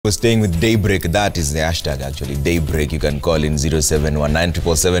We're staying with Daybreak. That is the hashtag, actually. Daybreak. You can call in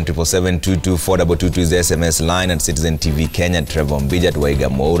 0719 777 422 is the SMS line, and Citizen TV Kenya, Trevor Mbija, Waiga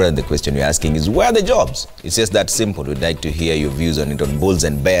Moura. The question you're asking is, where are the jobs? It's just that simple. We'd like to hear your views on it, on bulls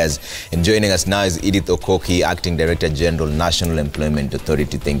and bears. And joining us now is Edith Okoki, Acting Director General, National Employment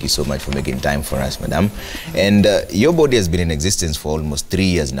Authority. Thank you so much for making time for us, madam. And your body has been in existence for almost 3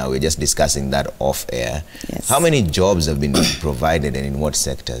 years now. We're just discussing that off air. Yes. How many jobs have been provided, and in what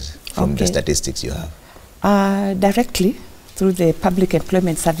sectors? From the statistics you have? Directly through the Public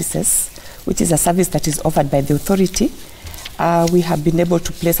Employment Services, which is a service that is offered by the authority, we have been able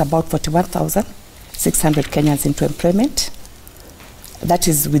to place about 41,600 Kenyans into employment. That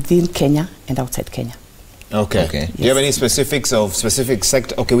is within Kenya and outside Kenya. Okay. Yes. Do you have any specifics of specific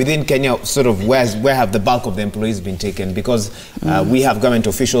sector? Okay, within Kenya, sort of where have the bulk of the employees been taken? Because we have government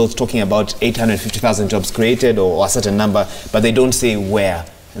officials talking about 850,000 jobs created or a certain number, but they don't say where.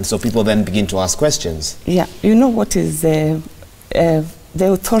 And so people then begin to ask questions. Yeah, you know what is the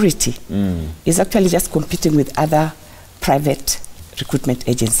authority is actually just competing with other private recruitment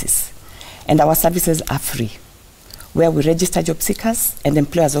agencies. And our services are free, where we register job seekers and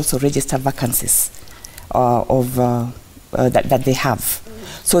employers also register vacancies that they have.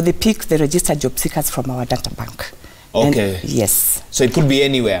 So they pick the registered job seekers from our data bank. Okay. And yes. So it could be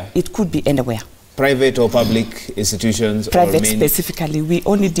anywhere? It could be anywhere. Private or public institutions? Private specifically. We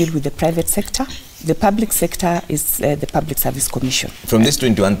only deal with the private sector. The public sector is the Public Service Commission. From this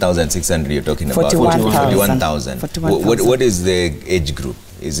 21,600 you're talking about? 41,000. 41,000. What is the age group?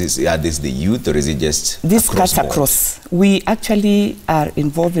 Are this the youth, or is it just this cuts across? We actually are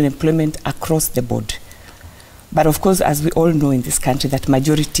involved in employment across the board. But of course, as we all know in this country, that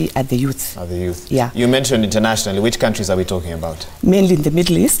majority are the youth. Are the youth? Yeah. You mentioned internationally. Which countries are we talking about? Mainly in the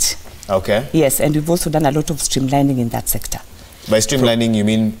Middle East. Okay. Yes, and we've also done a lot of streamlining in that sector. By streamlining, you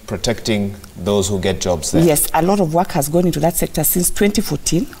mean protecting those who get jobs there? Yes, a lot of work has gone into that sector since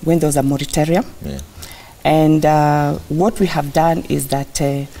 2014, when there was a moratorium. Yeah. And what we have done is that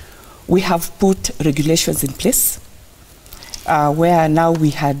we have put regulations in place where now we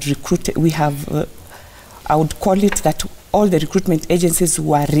had recruited, I would call it that all the recruitment agencies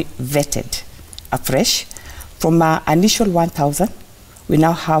were vetted afresh. From our initial 1,000, we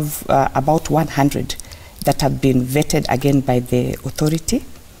now have about 100 that have been vetted again by the authority,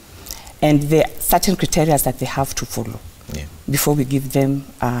 and there are certain criteria that they have to follow before we give them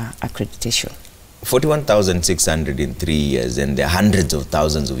accreditation. 41,600 in 3 years, and there are hundreds of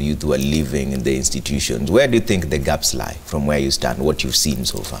thousands of youth who are living in the institutions. Where do you think the gaps lie from where you stand, what you've seen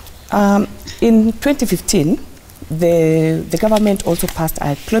so far? In 2015, the government also passed our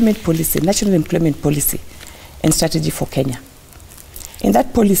employment policy, national employment policy and strategy for Kenya. In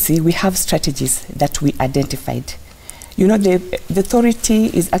that policy, we have strategies that we identified. You know, the authority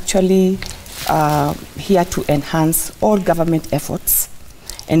is actually here to enhance all government efforts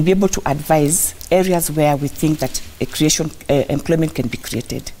and be able to advise areas where we think that employment can be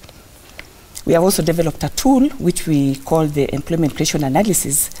created. We have also developed a tool which we call the employment creation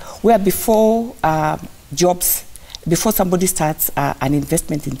analysis, where before somebody starts an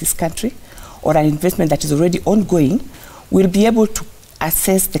investment in this country or an investment that is already ongoing, we'll be able to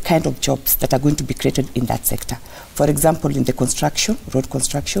assess the kind of jobs that are going to be created in that sector. For example, in the construction, road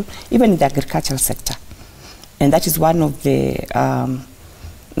construction, even in the agricultural sector. And that is one of the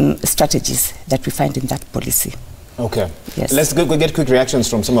strategies that we find in that policy. Okay. Yes. Let's go get quick reactions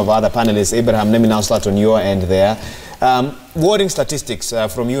from some of our other panelists. Abraham, let me now start on your end there. Worrying statistics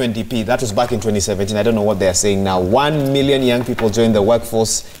from UNDP, that was back in 2017. I don't know what they're saying now. 1 million young people join the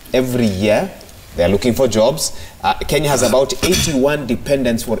workforce every year. They're looking for jobs. Kenya has about 81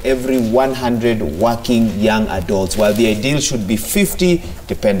 dependents for every 100 working young adults, while the ideal should be 50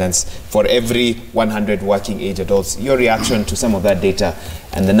 dependents for every 100 working age adults. Your reaction to some of that data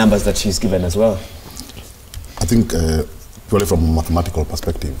and the numbers that she's given as well? I think, purely from a mathematical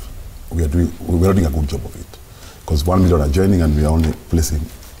perspective, we're doing a good job of it. Because 1 million are joining and we are only placing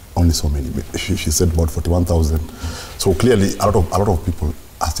only so many. She said about 41,000. So clearly, a lot of people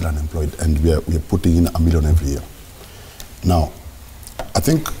are still unemployed, and we are putting in 1 million every year. Now, I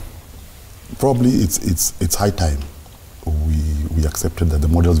think probably it's high time we accepted that the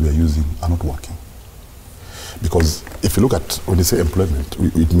models we are using are not working. Because if you look at, when you say employment,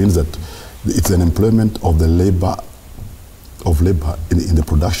 it means that it's an employment of the labor in the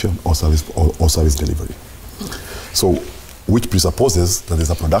production or service delivery. So, which presupposes that there's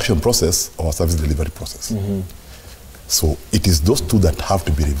a production process or a service delivery process. So it is those two that have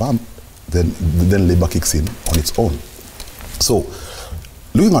to be revamped, then labor kicks in on its own. So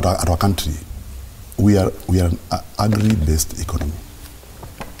looking at our country, we are an agri-based economy.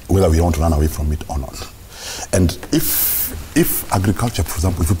 whether we want to run away from it or not. And if agriculture, for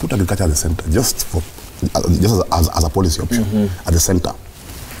example, if we put agriculture at the center, just as a policy option at the center,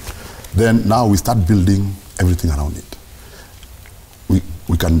 then now we start building everything around it.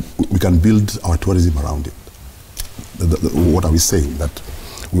 We can build our tourism around it. What are we saying? That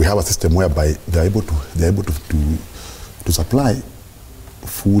we have a system whereby they're able to supply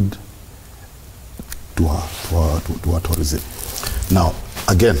food to our tourism. Now,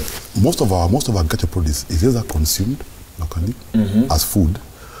 again, most of our agriculture produce is either consumed locally as food,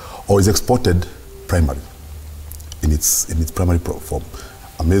 or is exported primarily in its primary form: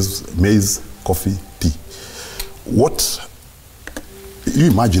 maize, coffee, tea. What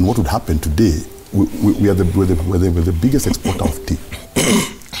you imagine what would happen today? We are the biggest exporter of tea.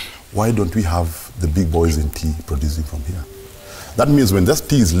 Why don't we have the big boys in tea producing from here? That means when this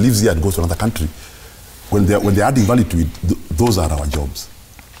tea leaves here and goes to another country, when they're adding value to it, those are our jobs,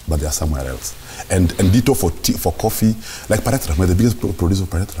 but they are somewhere else. And ditto for tea, for coffee, like Paretram, we're the biggest producer of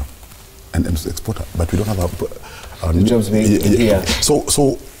Paretram and exporter, but we don't have our jobs here.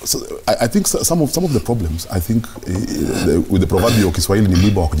 So I think some of the problems, I think, with the proverbial Kiswahili ni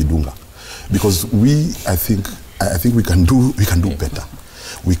mwiba wa kujidunga, because I think we can do better.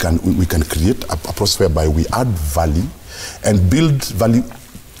 We can create a process whereby we add value and build value.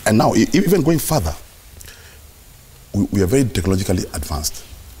 And now, even going further, we are very technologically advanced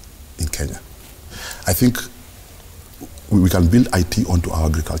in Kenya. I think we can build IT onto our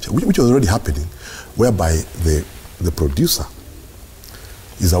agriculture, which is already happening, whereby the producer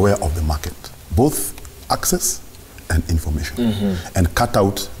is aware of the market, both access and information, and cut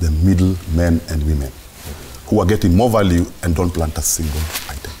out the middle men and women who are getting more value and don't plant a single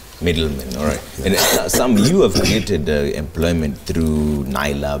item. Middlemen, all right. Yeah. And Sam, you have created employment through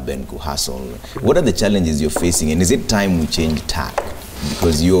NILAB and Kuhasol. What are the challenges you're facing, and is it time we change tack?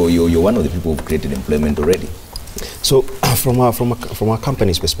 Because you're one of the people who've created employment already. So from our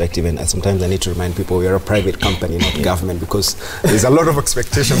company's perspective, and sometimes I need to remind people we are a private company, not government, because there's a lot of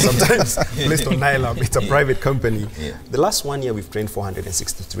expectations sometimes placed on NILAB. It's a private company. Yeah. The last 1 year, we've trained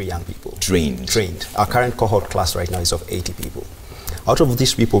 463 young people. Trained. Our current cohort class right now is of 80 people. Out of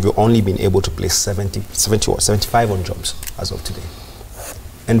these people, we've only been able to place 75 on jobs as of today.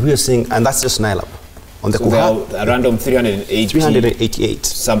 And we are seeing, and that's just NILAB. On the a random 388.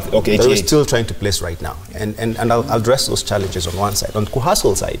 Something, okay, that we're still trying to place right now. And I'll address those challenges on one side. On the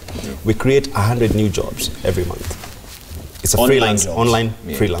Kuhasol side, we create 100 new jobs every month. It's a online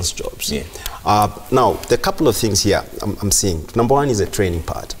freelance jobs. Yeah. Now, there are a couple of things here I'm seeing. Number one is a training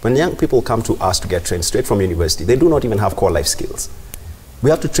part. When young people come to us to get trained straight from university, they do not even have core life skills. We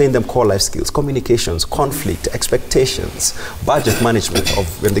have to train them core life skills: communications, conflict, expectations, budget management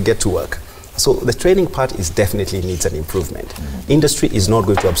of when they get to work. So the training part definitely needs an improvement. Industry is not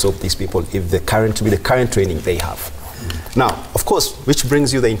going to absorb these people if the current training they have. Now, of course, which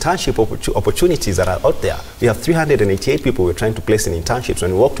brings you the internship opportunities that are out there. We have 388 people we're trying to place in internships.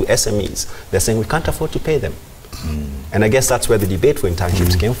 When we walk to SMEs, they're saying we can't afford to pay them. And I guess that's where the debate for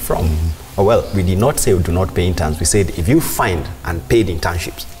internships came from. Oh, well, we did not say we do not pay interns. We said if you find unpaid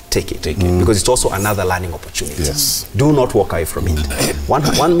internships, take it. Because it's also another learning opportunity. Yes. Do not walk away from it.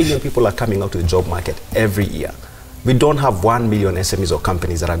 1 million people are coming out to the job market every year. We don't have 1 million SMEs or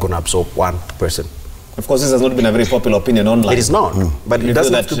companies that are going to absorb one person. Of course, this has not been a very popular opinion online. It is not, but it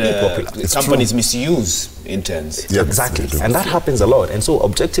doesn't have to be popular. Companies misuse interns. Yeah, exactly, and that happens a lot. And so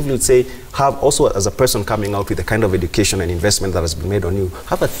objectively, we'd say, have also, as a person coming out with the kind of education and investment that has been made on you,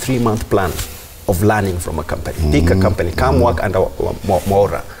 have a 3-month plan of learning from a company. Pick a company, come work under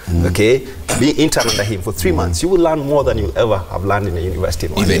Maura, okay? Be intern under him for 3 months. You will learn more than you'll ever have learned in a university.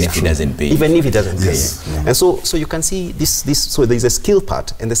 Even if he doesn't pay. Even if he doesn't pay. And so you can see this, so there's a skill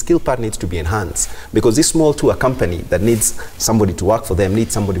part, and the skill part needs to be enhanced, because this small to a company that needs somebody to work for them,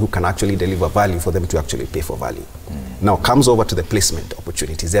 needs somebody who can actually deliver value for them to actually pay for value. Now comes over to the placement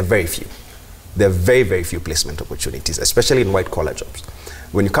opportunities. There are very few. There are very, very few placement opportunities, especially in white-collar jobs.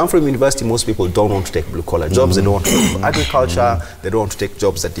 When you come from university, most people don't want to take blue-collar jobs. They don't want to do agriculture. They don't want to take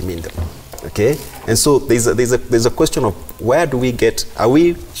jobs that demean them. Okay? And so there's a question of where do we get, are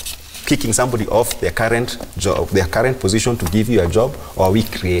we kicking somebody off their current job, their current position to give you a job, or are we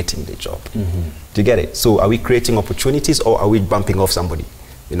creating the job? Do you get it? So are we creating opportunities, or are we bumping off somebody?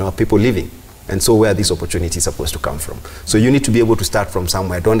 You know, are people leaving? And so where are these opportunities supposed to come from? So you need to be able to start from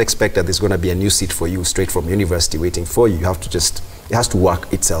somewhere. Don't expect that there's going to be a new seat for you straight from university waiting for you. You have to just, it has to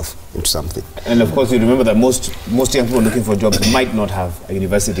work itself into something. And of course, you remember that most young people looking for jobs might not have a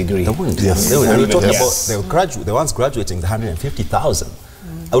university degree. They wouldn't. Yes. They were talking about the ones graduating, the 150,000.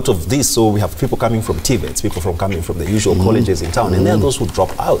 Out of this, so we have people coming from TVETs, people coming from the usual colleges in town, and there are those who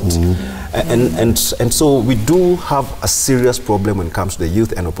drop out. And so we do have a serious problem when it comes to the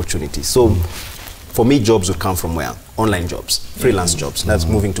youth and opportunity. So for me, jobs would come from where? Online jobs, freelance jobs. That's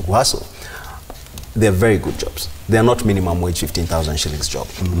moving to Kuhasol. They're very good jobs. They're not minimum wage 15,000 shillings job.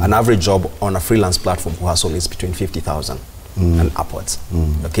 An average job on a freelance platform, Kuhasol, is between 50,000 and upwards.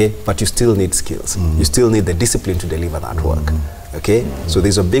 Okay, but you still need skills. You still need the discipline to deliver that work. Okay, so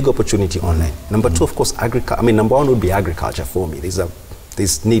there's a big opportunity online. Number two, of course, agriculture. I mean, number one would be agriculture for me.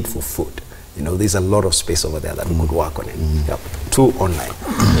 There's need for food. You know, there's a lot of space over there that we could work on it. Yep. Two, online.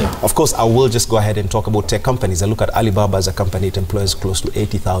 Of course, I will just go ahead and talk about tech companies. I look at Alibaba as a company. It employs close to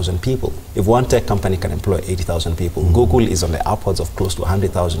 80,000 people. If one tech company can employ 80,000 people, Google is on the upwards of close to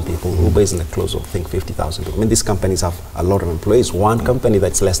 100,000 people. Uber is in the close of, I think, 50,000 people. I mean, these companies have a lot of employees. One company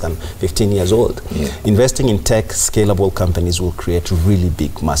that's less than 15 years old. Investing in tech, scalable companies will create really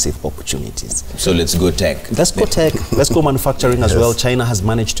big, massive opportunities. So let's go tech. Let's go tech. Let's go manufacturing as well. China has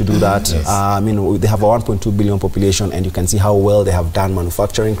managed to do that. I mean, they have a 1.2 billion population, and you can see how well they have done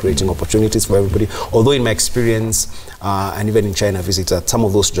manufacturing, creating opportunities for everybody. Although in my experience, and even in China visit, some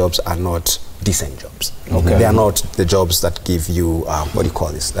of those jobs are not decent jobs. They are not the jobs that give you, what do you call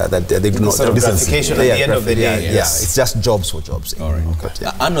this? They do not sort of gratification at the end of the day. It's just jobs for jobs. All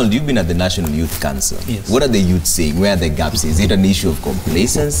right. Arnold, you've been at the National Youth Council. What are the youth saying? Where are the gaps? Is it an issue of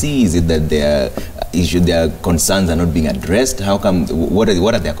complacency? Is it that their concerns are not being addressed? How come? What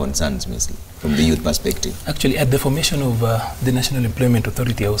are their concerns, mostly, from the youth perspective? Actually, at the formation of the National Employment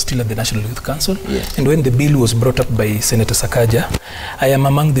Authority, I was still at the National Youth Council. And when the bill was brought up by Senator Sakaja, I am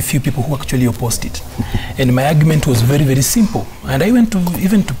among the few people who actually opposed it. And my argument was very, very simple. And I went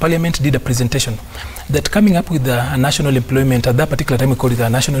even to Parliament, did a presentation that coming up with a national employment, at that particular time we called it a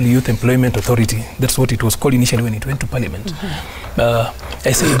National Youth Employment Authority. That's what it was called initially when it went to Parliament.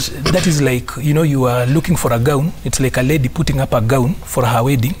 I said, that is like, you know, you are looking for a gown. It's like a lady putting up a gown for her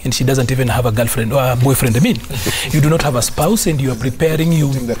wedding, and she doesn't even have a girlfriend or a boyfriend. I mean, you do not have a spouse, and you are preparing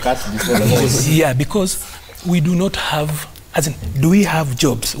the cat before the horse. Yeah, because we do not have, as in, do we have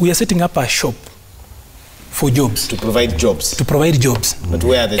jobs? We are setting up a shop for jobs. To provide jobs. To provide jobs. But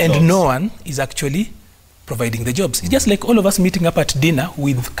where are the jobs? And no one is actually providing the jobs. It's just like all of us meeting up at dinner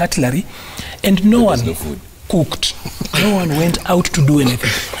with cutlery, and no one cooked. No one went out to do anything.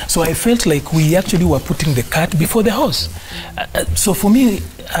 So I felt like we actually were putting the cart before the horse. So for me,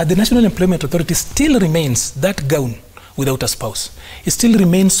 the National Employment Authority still remains that gown without a spouse. It still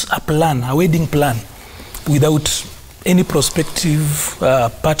remains a plan, a wedding plan, without any prospective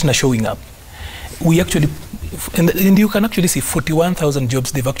partner showing up. We actually, and you can actually see 41,000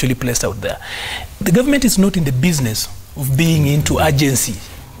 jobs they've actually placed out there. The government is not in the business of being into agency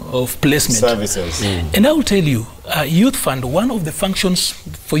of placement. Services. And I will tell you, Youth Fund, one of the functions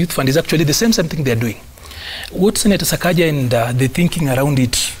for Youth Fund is actually the same thing they're doing. What Senator Sakaja and the thinking around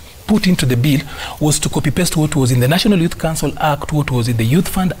it put into the bill was to copy-paste what was in the National Youth Council Act, what was in the Youth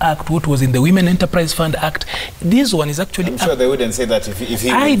Fund Act, what was in the Women Enterprise Fund Act. This one is actually... I'm sure they wouldn't say that if he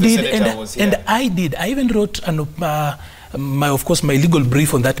I the did, senator was here. And I did. I even wrote of course, my legal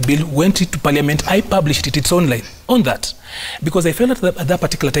brief on that bill, went to Parliament. I published it. It's online on that, because I felt at that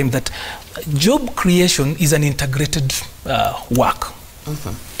particular time that job creation is an integrated work.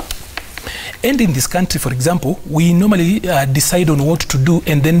 And in this country, for example, we normally decide on what to do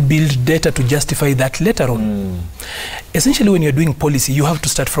and then build data to justify that later on. Essentially, when you're doing policy, you have to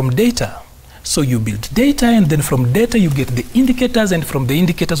start from data. So you build data, and then from data you get the indicators, and from the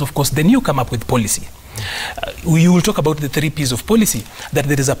indicators, of course, then you come up with policy. We will talk about the 3 P's of policy, that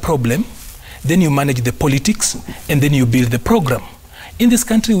there is a problem, then you manage the politics, and then you build the program. In this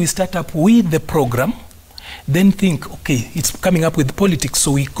country, we start up with the program, then think, okay, it's coming up with politics,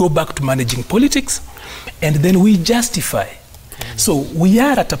 so we go back to managing politics, and then we justify. So we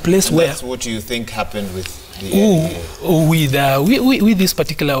are at a place and where... That's what you think happened with the with this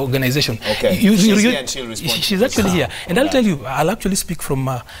particular organization. Okay. She's here and she'll respond. She's actually here. And I'll tell you, I'll actually speak from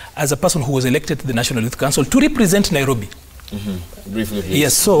as a person who was elected to the National Youth Council to represent Nairobi. Briefly, please.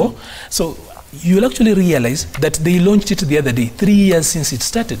 Yes, so you'll actually realize that they launched it the other day, 3 years since it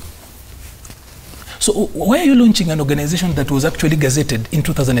started. So why are you launching an organization that was actually gazetted in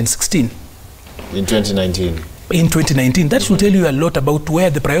 2016? In 2019. In 2019, that should tell you a lot about where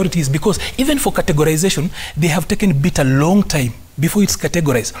the priority is, because even for categorization, they have taken a long time before it's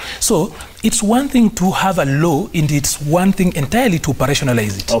categorized. So it's one thing to have a law, and it's one thing entirely to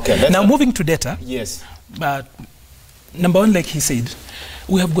operationalize it. Okay. Now moving to data. Yes. Number one, like he said,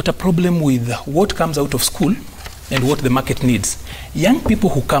 we have got a problem with what comes out of school and what the market needs. Young people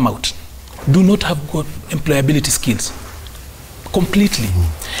who come out do not have good employability skills. completely.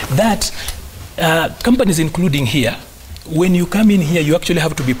 That companies including here, when you come in here, you actually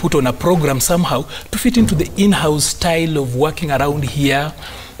have to be put on a program somehow to fit into the in-house style of working around here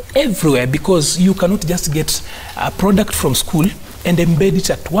everywhere, because you cannot just get a product from school and embed it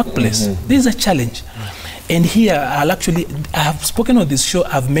at workplace. This is a challenge. And here, I have spoken on this show,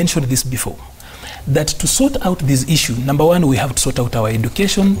 I've mentioned this before, that to sort out this issue, number one, we have to sort out our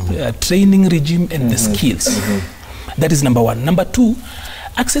education, training regime, and the skills. That is number one. Number two,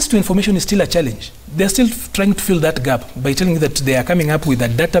 access to information is still a challenge. They're still trying to fill that gap by telling you that they are coming up with a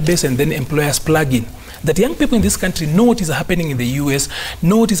database and then employers plug in. That young people in this country know what is happening in the US,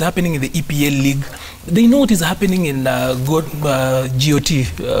 know what is happening in the EPL League, they know what is happening in GOT,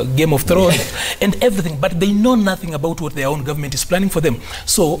 Game of Thrones, and everything, but they know nothing about what their own government is planning for them.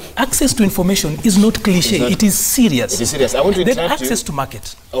 So access to information is not cliche, it is serious. It is serious. I want to interrupt you. Access to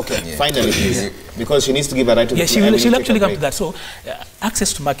market. Okay, finally, please, because she needs to give a right to the she'll actually come to that. So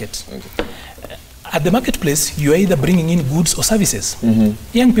access to market. At the marketplace, you are either bringing in goods or services.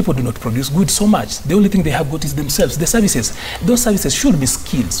 Young people do not produce goods so much. The only thing they have got is themselves, the services. Those services should be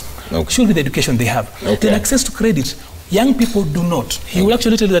skills, should be the education they have. Then access to credit, young people do not. He will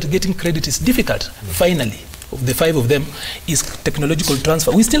actually tell you that getting credit is difficult. Finally, of the five of them is technological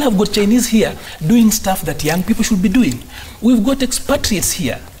transfer. We still have got Chinese here doing stuff that young people should be doing. We've got expatriates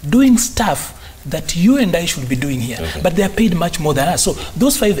here doing stuff that you and I should be doing here, but they are paid much more than us. So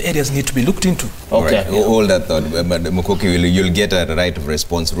those 5 areas need to be looked into. Okay, hold that thought. Okoki, you'll get a right of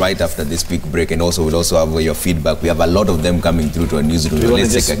response right after this quick break, and also we'll also have your feedback. We have a lot of them coming through to our newsroom.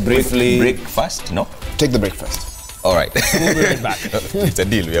 Let's take a briefly break first. No, take the break first. All right. We'll be right back. It's a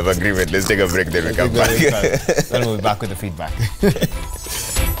deal. We have agreement. Let's take a break, then we come back. Then we'll be back with the feedback.